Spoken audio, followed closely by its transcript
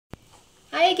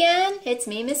Hi again, it's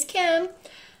me, Miss Kim.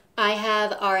 I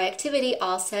have our activity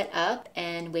all set up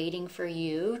and waiting for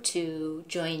you to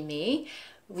join me.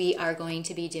 We are going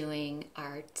to be doing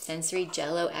our sensory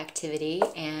jello activity,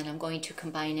 and I'm going to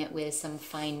combine it with some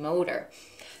fine motor.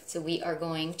 So we are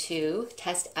going to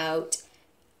test out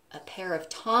a pair of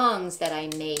tongs that I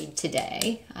made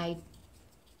today. I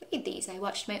made these. I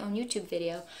watched my own YouTube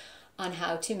video on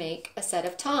how to make a set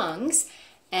of tongs,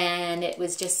 and it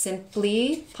was just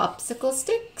simply popsicle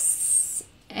sticks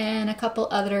and a couple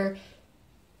other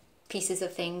pieces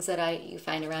of things that you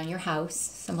find around your house,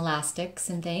 some elastics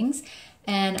and things.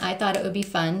 And I thought it would be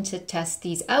fun to test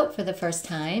these out for the first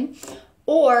time.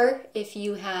 Or if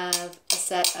you have a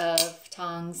set of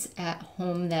tongs at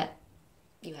home that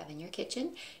you have in your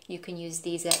kitchen, you can use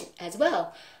these as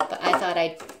well. But I thought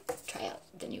I'd try out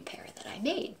the new pair that I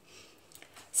made.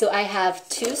 So I have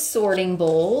two sorting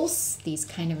bowls. These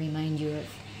kind of remind you of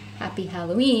Happy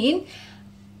Halloween,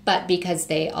 but because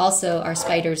our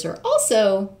spiders are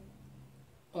also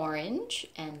orange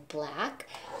and black,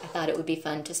 I thought it would be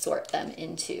fun to sort them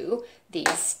into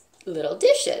these little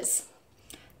dishes.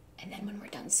 And then when we're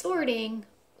done sorting,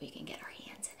 we can get our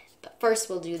hands in it. But first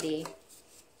we'll do the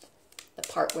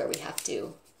part where we have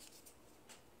to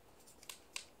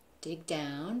dig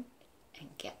down and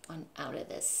get one out of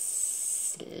this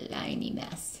slimy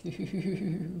mess.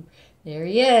 There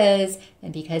he is.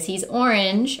 And because he's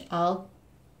orange, I'll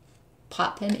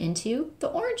pop him into the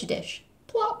orange dish.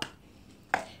 Plop.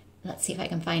 Let's see if I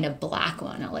can find a black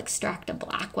one. I'll extract a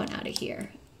black one out of here.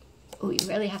 Oh, you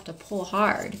really have to pull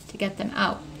hard to get them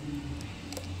out.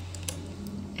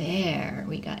 There,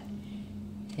 we got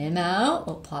him out.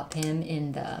 We'll pop him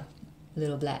in the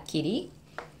little black kitty.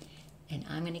 And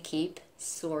I'm going to keep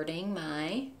sorting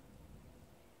my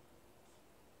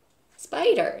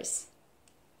spiders.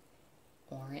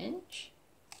 Orange.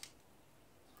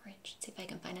 Orange. Let's see if I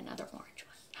can find another orange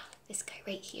one. Oh, this guy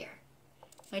right here.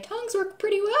 My tongs work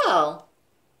pretty well.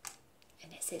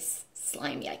 And this is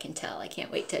slimy, I can tell. I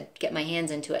can't wait to get my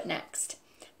hands into it next.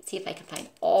 Let's see if I can find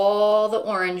all the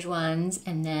orange ones,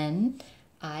 and then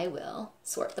I will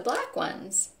sort the black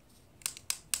ones.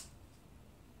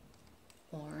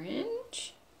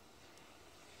 Orange.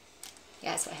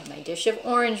 Yeah, so I have my dish of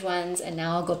orange ones, and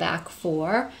now I'll go back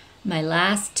for my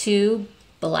last two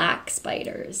black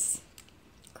spiders.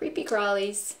 Creepy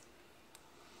crawlies.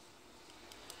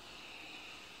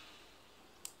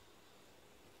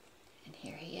 And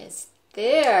here he is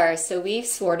there. So we've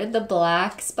sorted the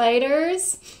black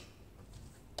spiders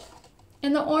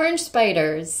and the orange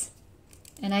spiders.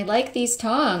 And I like these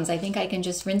tongs. I think I can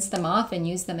just rinse them off and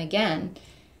use them again.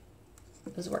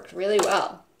 Those worked really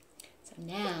well. So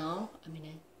now I'm going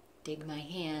to dig my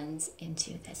hands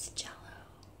into this jello.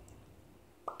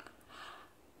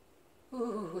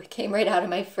 Ooh, it came right out of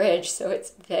my fridge, so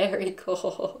it's very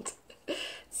cold.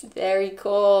 It's very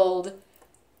cold.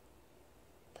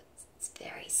 But it's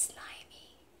very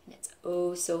slimy, and it's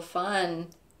oh so fun.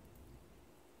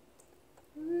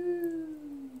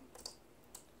 Ooh.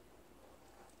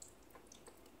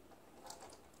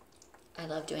 I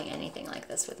love doing anything like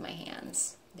this with my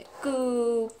hands. The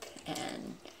goop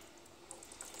and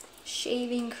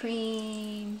shaving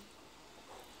cream.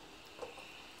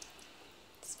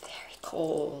 It's very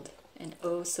cold and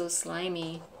oh so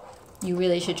slimy. You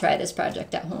really should try this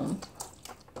project at home.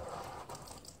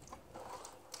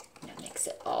 Now mix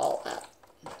it all up.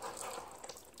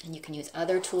 And you can use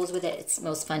other tools with it. It's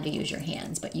most fun to use your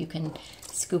hands, but you can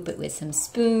scoop it with some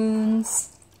spoons.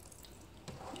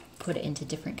 Put it into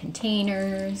different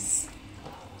containers.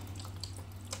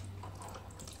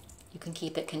 You can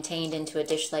keep it contained into a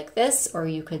dish like this, or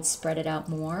you could spread it out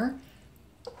more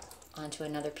onto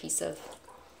another piece of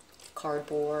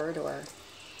cardboard or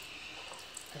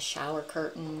a shower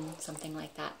curtain, something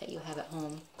like that you have at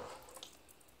home.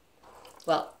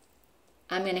 Well,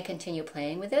 I'm going to continue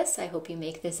playing with this. I hope you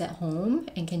make this at home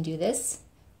and can do this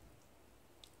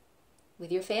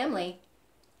with your family.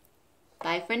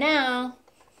 Bye for now.